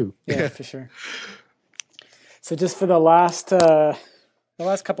you too. Yeah, for sure. So just for the last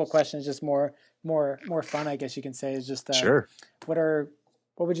couple of questions, just more fun, I guess you can say, is just Sure. what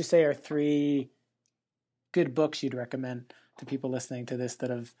would you say are three good books you'd recommend to people listening to this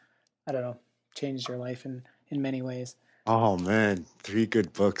that have, I don't know, changed your life in many ways? Oh man, three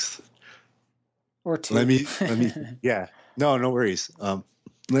good books. Or Let two. me yeah. No worries.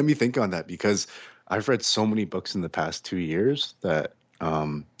 Let me think on that because I've read so many books in the past 2 years that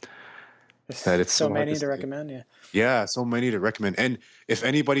There's it's so so hard to many to say. recommend, yeah. Yeah, so many to recommend. And if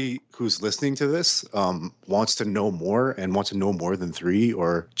anybody who's listening to this wants to know more and wants to know more than three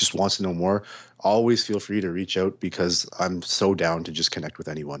or just wants to know more, always feel free to reach out because I'm so down to just connect with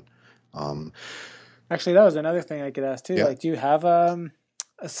anyone. Um, Actually, that was another thing I could ask too. yeah. Like, do you have a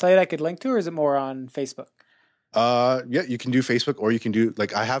site I could link to, or is it more on Facebook? Yeah, you can do Facebook or you can do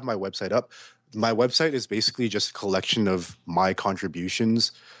like I have my website up. My website is basically just a collection of my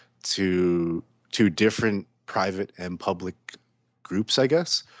contributions to different private and public groups, I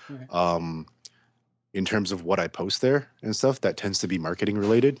guess. Okay. Um, in terms of what I post there and stuff, that tends to be marketing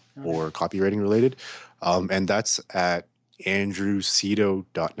related Okay. or copywriting related. And that's at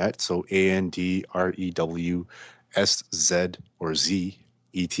andrewseto.net. So ANDREWSZ or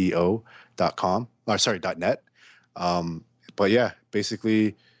ZETO.com. Or sorry, .net. But yeah,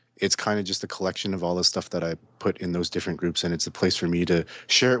 basically it's kind of just a collection of all the stuff that I put in those different groups. And it's a place for me to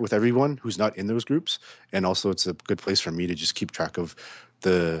share it with everyone who's not in those groups. And also it's a good place for me to just keep track of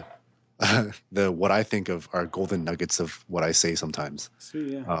the what I think of are golden nuggets of what I say sometimes.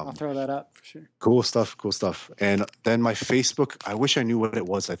 Sweet, yeah. I'll throw that up for sure. Cool stuff, cool stuff. And then my Facebook, I wish I knew what it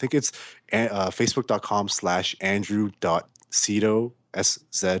was. I think it's facebook.com/andrew.seto,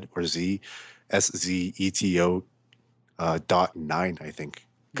 SZ or Z, SZETO .9, I think.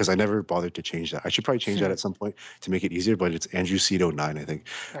 Because I never bothered to change that. I should probably change that at some point to make it easier, but it's Andrew Seto 9, I think.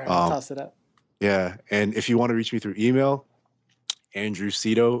 All right, I'll toss it up. Yeah. And if you want to reach me through email, Andrew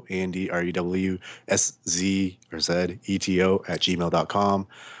Seto, ANDREWSZ or ZETO @gmail.com.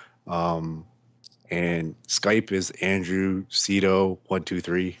 And Skype is Andrew Seto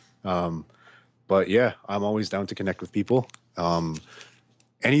 123. But yeah, I'm always down to connect with people.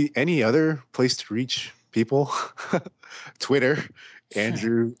 Any other place to reach people? Twitter,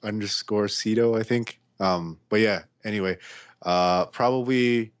 Andrew_Seto, I think. But yeah, anyway,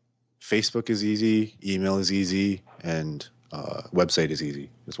 probably Facebook is easy, email is easy, and website is easy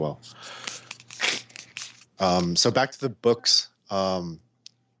as well. So back to the books.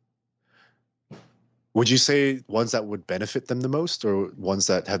 Would you say ones that would benefit them the most, or ones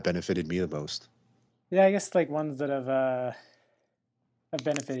that have benefited me the most? Yeah, I guess like ones that have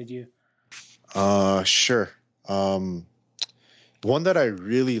benefited you. Sure. Um, One that I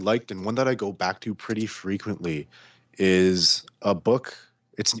really liked and one that I go back to pretty frequently is a book.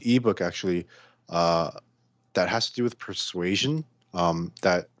 It's an ebook actually, uh, that has to do with persuasion,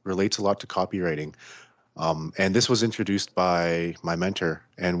 that relates a lot to copywriting. And this was introduced by my mentor.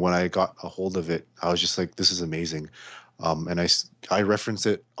 And when I got a hold of it, I was just like, this is amazing. And I reference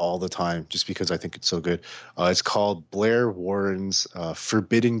it all the time just because I think it's so good. It's called Blair Warren's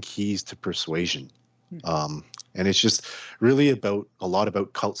Forbidden Keys to Persuasion. Hmm. And it's just really about a lot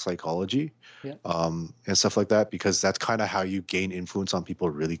about cult psychology, Yeah. and stuff like that, because that's kind of how you gain influence on people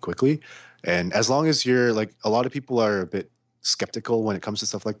really quickly. And as long as you're like, a lot of people are a bit skeptical when it comes to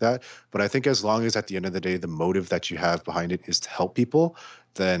stuff like that. But I think as long as at the end of the day, the motive that you have behind it is to help people,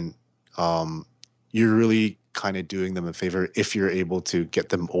 then you're really kind of doing them a favor if you're able to get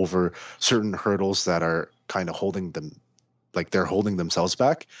them over certain hurdles that are kind of holding them, like they're holding themselves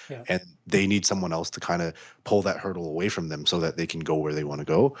back, Yeah. and they need someone else to kind of pull that hurdle away from them so that they can go where they want to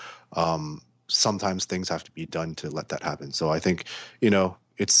go. Sometimes things have to be done to let that happen. So I think,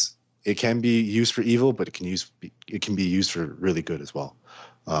 it can be used for evil, but it can be used for really good as well.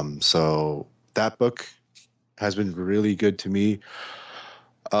 So that book has been really good to me.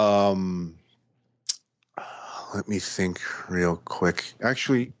 Um, Let me think real quick.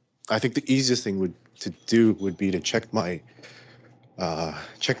 Actually, I think the easiest thing to do would be to check my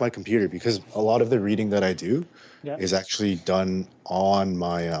computer, because a lot of the reading that I do Yeah. is actually done on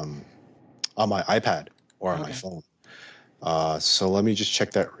my iPad or on my Okay. phone. So let me just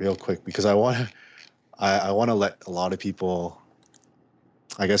check that real quick, because I want to let a lot of people,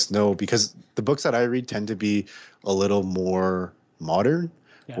 I guess, know, because the books that I read tend to be a little more modern,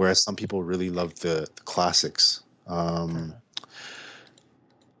 Yeah. whereas some people really love the classics. Fair Um, enough.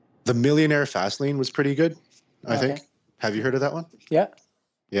 The Millionaire Fastlane was pretty good, I Okay. think. Have you heard of that one? Yeah.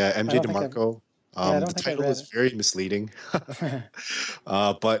 Yeah, I MJ don't think I've. DeMarco. Yeah, I The don't think I've title read is very misleading, it.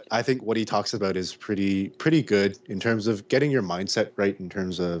 but I think what he talks about is pretty good in terms of getting your mindset right. In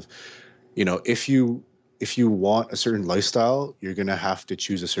terms of, if you want a certain lifestyle, you're gonna have to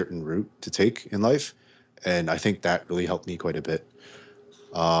choose a certain route to take in life, and I think that really helped me quite a bit.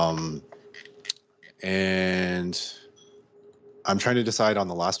 Um, and I'm trying to decide on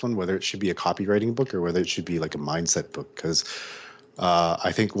the last one whether it should be a copywriting book or whether it should be like a mindset book, because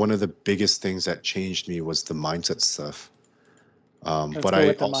I think one of the biggest things that changed me was the mindset stuff. Let's But go I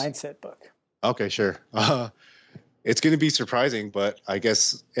with the also mindset book. Okay, sure. It's going to be surprising, but I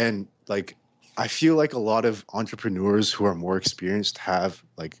guess, and like, I feel like a lot of entrepreneurs who are more experienced have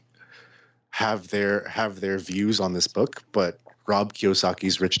their views on this book. But Rob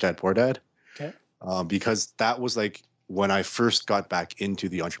Kiyosaki's Rich Dad Poor Dad, Okay. because that was like when I first got back into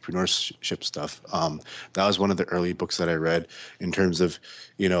the entrepreneurship stuff. That was one of the early books that I read in terms of,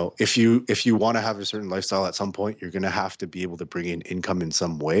 if you want to have a certain lifestyle at some point, you're going to have to be able to bring in income in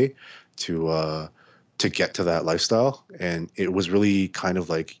some way to to get to that lifestyle. And it was really kind of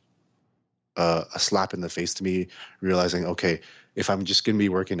like a slap in the face to me, realizing, okay, if I'm just going to be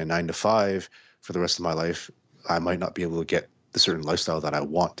working a 9 to 5 for the rest of my life, I might not be able to get the certain lifestyle that I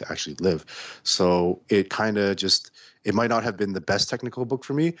want to actually live. So it kind of just, it might not have been the best technical book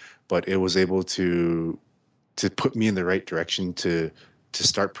for me, but it was able to put me in the right direction to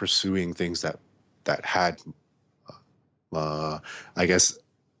start pursuing things that had, uh, I guess,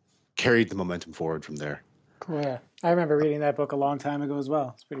 carried the momentum forward from there. Cool. Yeah. I remember reading that book a long time ago as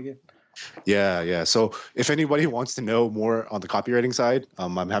well. It's pretty good. Yeah, yeah. So if anybody wants to know more on the copywriting side,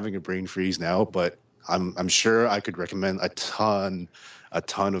 I'm having a brain freeze now, but I'm sure I could recommend a ton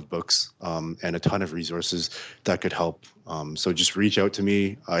of books, and a ton of resources that could help. So just reach out to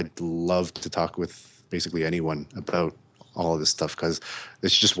me. I'd love to talk with basically anyone about all of this stuff, because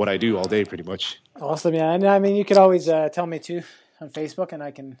it's just what I do all day, pretty much. Awesome. Yeah. And I mean, you could always tell me too on Facebook, and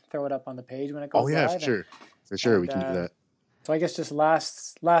I can throw it up on the page when it Oh goes yeah, for live. sure, for sure, we And can do that. so I guess just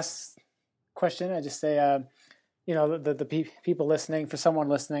last question, I just say, the people listening, for someone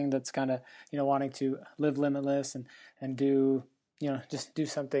listening that's kind of, wanting to live limitless and do, just do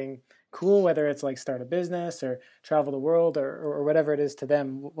something cool, whether it's like start a business or travel the world or whatever it is to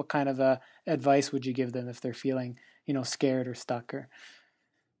them, what kind of advice would you give them if they're feeling, scared or stuck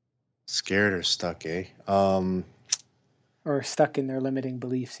Scared or stuck, eh? or stuck in their limiting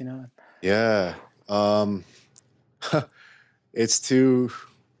beliefs? Yeah. Um, it's to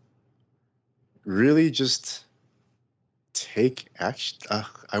really just take action.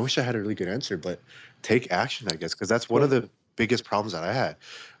 I wish I had a really good answer, but take action, I guess, because that's one of Well, the biggest problems that I had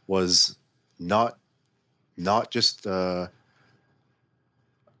was not not just uh,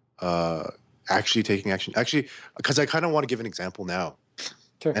 actually taking action. Actually, because I kind of want to give an example now,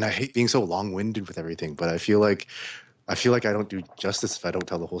 sure. and I hate being so long-winded with everything, but I feel like I don't do justice if I don't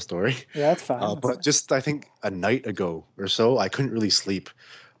tell the whole story. Yeah, that's fine. That's But fine. just I think a night ago or so, I couldn't really sleep,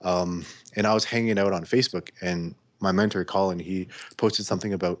 and I was hanging out on Facebook, and my mentor Colin, he posted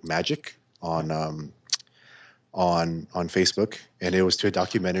something about magic Yeah. on Facebook, and it was to a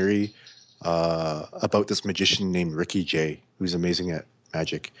documentary about this magician named Ricky Jay, who's amazing at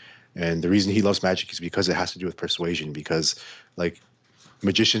magic. And the reason he loves magic is because it has to do with persuasion. Because like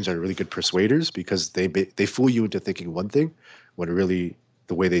magicians are really good persuaders because they fool you into thinking one thing when really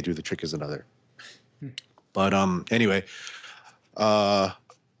the way they do the trick is another. Hmm. But anyway, uh,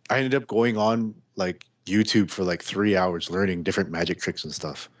 I ended up going on like YouTube for like 3 hours learning different magic tricks and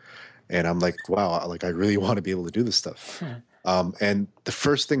stuff. And I'm like, wow, like I really want to be able to do this stuff. And the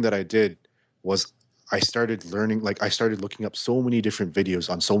first thing that I did was I started learning, like I started looking up so many different videos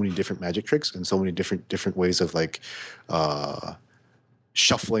on so many different magic tricks and so many different ways of like uh,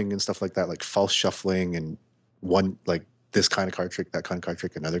 shuffling and stuff like that, like false shuffling and one like this kind of card trick, that kind of card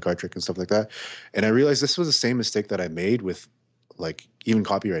trick, another card trick and stuff like that. And I realized this was the same mistake that I made with like even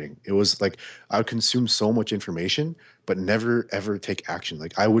copywriting. It was like I would consume so much information but never ever take action.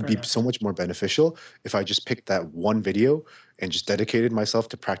 Like I would Fair be enough. so much more beneficial if I just picked that one video and just dedicated myself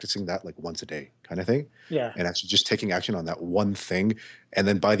to practicing that like once a day kind of thing, Yeah. and actually just taking action on that one thing. And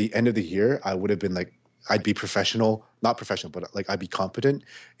then by the end of the year I would have been like I'd be professional, not professional, but like I'd be competent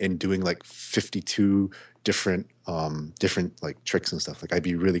in doing like 52 different like tricks and stuff. Like I'd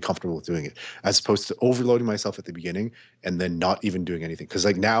be really comfortable with doing it as opposed to overloading myself at the beginning and then not even doing anything. Cause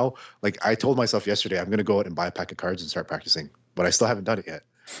like now, like I told myself yesterday, I'm going to go out and buy a pack of cards and start practicing, but I still haven't done it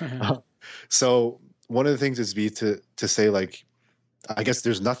yet. So one of the things is be to say like, I guess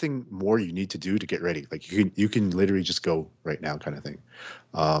there's nothing more you need to do to get ready. Like you can literally just go right now kind of thing.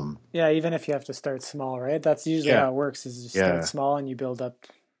 Um, Yeah, even if you have to start small, right? That's usually yeah. how it works is just start Yeah. small and you build up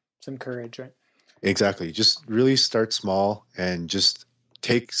some courage, right? Exactly. Just really start small and just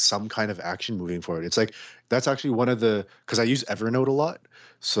take some kind of action moving forward. It's like that's actually one of the because I use Evernote a lot.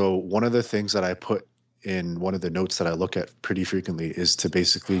 So one of the things that I put in one of the notes that I look at pretty frequently is to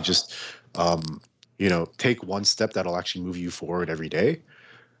basically just take one step that'll actually move you forward every day.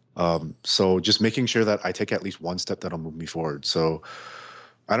 So just making sure that I take at least one step that'll move me forward. So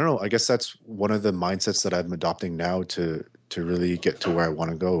I don't know. I guess that's one of the mindsets that I'm adopting now to really get to where I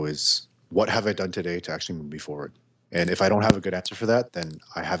want to go is what have I done today to actually move me forward? And if I don't have a good answer for that, then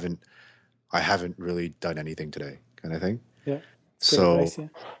I haven't really done anything today, kind of thing. Yeah. It's good So advice, yeah.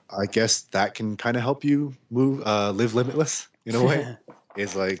 I guess that can kind of help you live limitless in a way.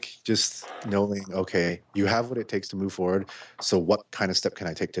 Is like just knowing, okay, you have what it takes to move forward. So what kind of step can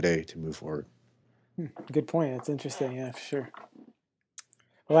I take today to move forward? Good point. It's interesting, yeah, for sure.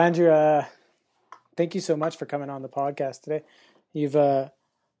 Well, Andrew, thank you so much for coming on the podcast today. You've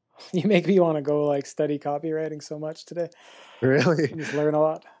you make me want to go like study copywriting so much today. Really Just learn a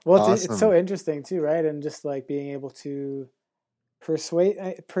lot. Well, it's so awesome. interesting too, right? And just like being able to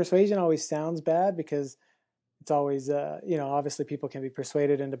persuasion always sounds bad because it's always obviously people can be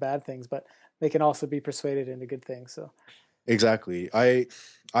persuaded into bad things, but they can also be persuaded into good things. So Exactly. I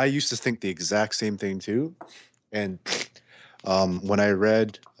used to think the exact same thing too. And when I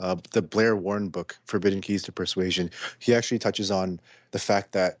read the Blair Warren book, Forbidden Keys to Persuasion, he actually touches on the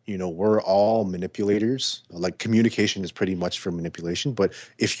fact that, we're all manipulators. Like communication is pretty much for manipulation. But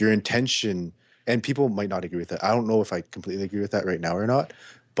if your intention, and people might not agree with that, I don't know if I completely agree with that right now or not.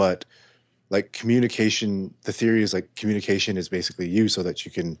 But like communication, the theory is like communication is basically you so that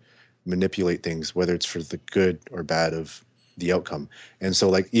you can manipulate things, whether it's for the good or bad of the outcome. And so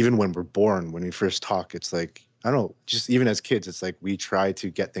like even when we're born, when we first talk, it's like, I don't know, just even as kids, it's like we try to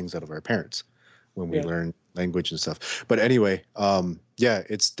get things out of our parents when we yeah, learn language and stuff. But anyway, yeah,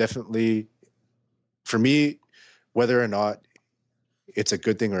 it's definitely for me, whether or not it's a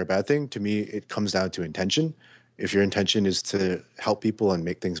good thing or a bad thing, to me, it comes down to intention. If your intention is to help people and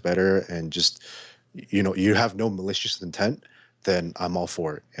make things better and just, you have no malicious intent, then I'm all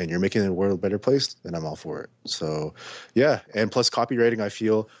for it. And you're making the world a better place, then I'm all for it. So, yeah. And plus, copywriting, I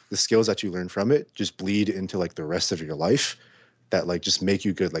feel the skills that you learn from it just bleed into like the rest of your life that like just make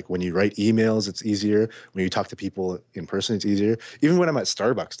you good. Like when you write emails, it's easier. When you talk to people in person, it's easier. Even when I'm at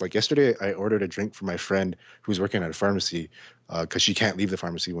Starbucks, like yesterday, I ordered a drink for my friend who's working at a pharmacy because she can't leave the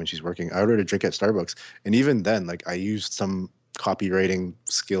pharmacy when she's working. I ordered a drink at Starbucks, and even then, like I used some copywriting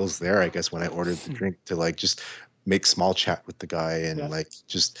skills there, I guess, when I ordered the drink, to like just make small chat with the guy and like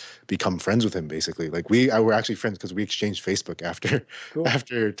just become friends with him, basically. Like we're actually friends because we exchanged Facebook after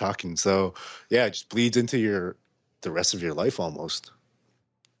after talking. So yeah, it just bleeds into the rest of your life almost.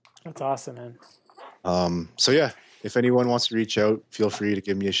 That's awesome, man. So yeah, if anyone wants to reach out, feel free to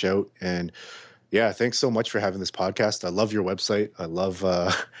give me a shout. And yeah, thanks so much for having this podcast. I love your website. I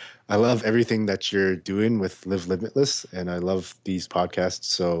love everything that you're doing with Live Limitless, and I love these podcasts.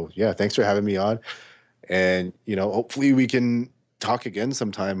 So yeah, thanks for having me on. And hopefully we can talk again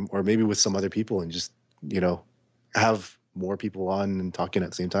sometime, or maybe with some other people, and just have more people on and talking at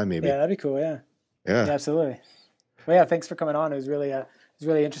the same time. Maybe. Yeah, that'd be cool. Yeah, absolutely. Well, yeah, thanks for coming on. It was really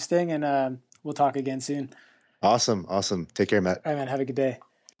interesting, and we'll talk again soon. Awesome. Take care, Matt. All right, man. Have a good day.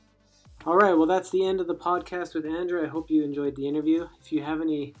 All right, well, that's the end of the podcast with Andrew. I hope you enjoyed the interview. If you have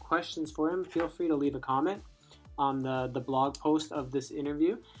any questions for him, feel free to leave a comment on the blog post of this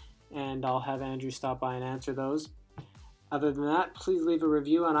interview, and I'll have Andrew stop by and answer those. Other than that, please leave a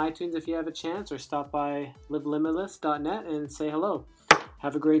review on iTunes if you have a chance, or stop by livelimitless.net and say hello.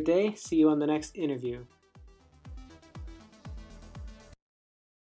 Have a great day. See you on the next interview.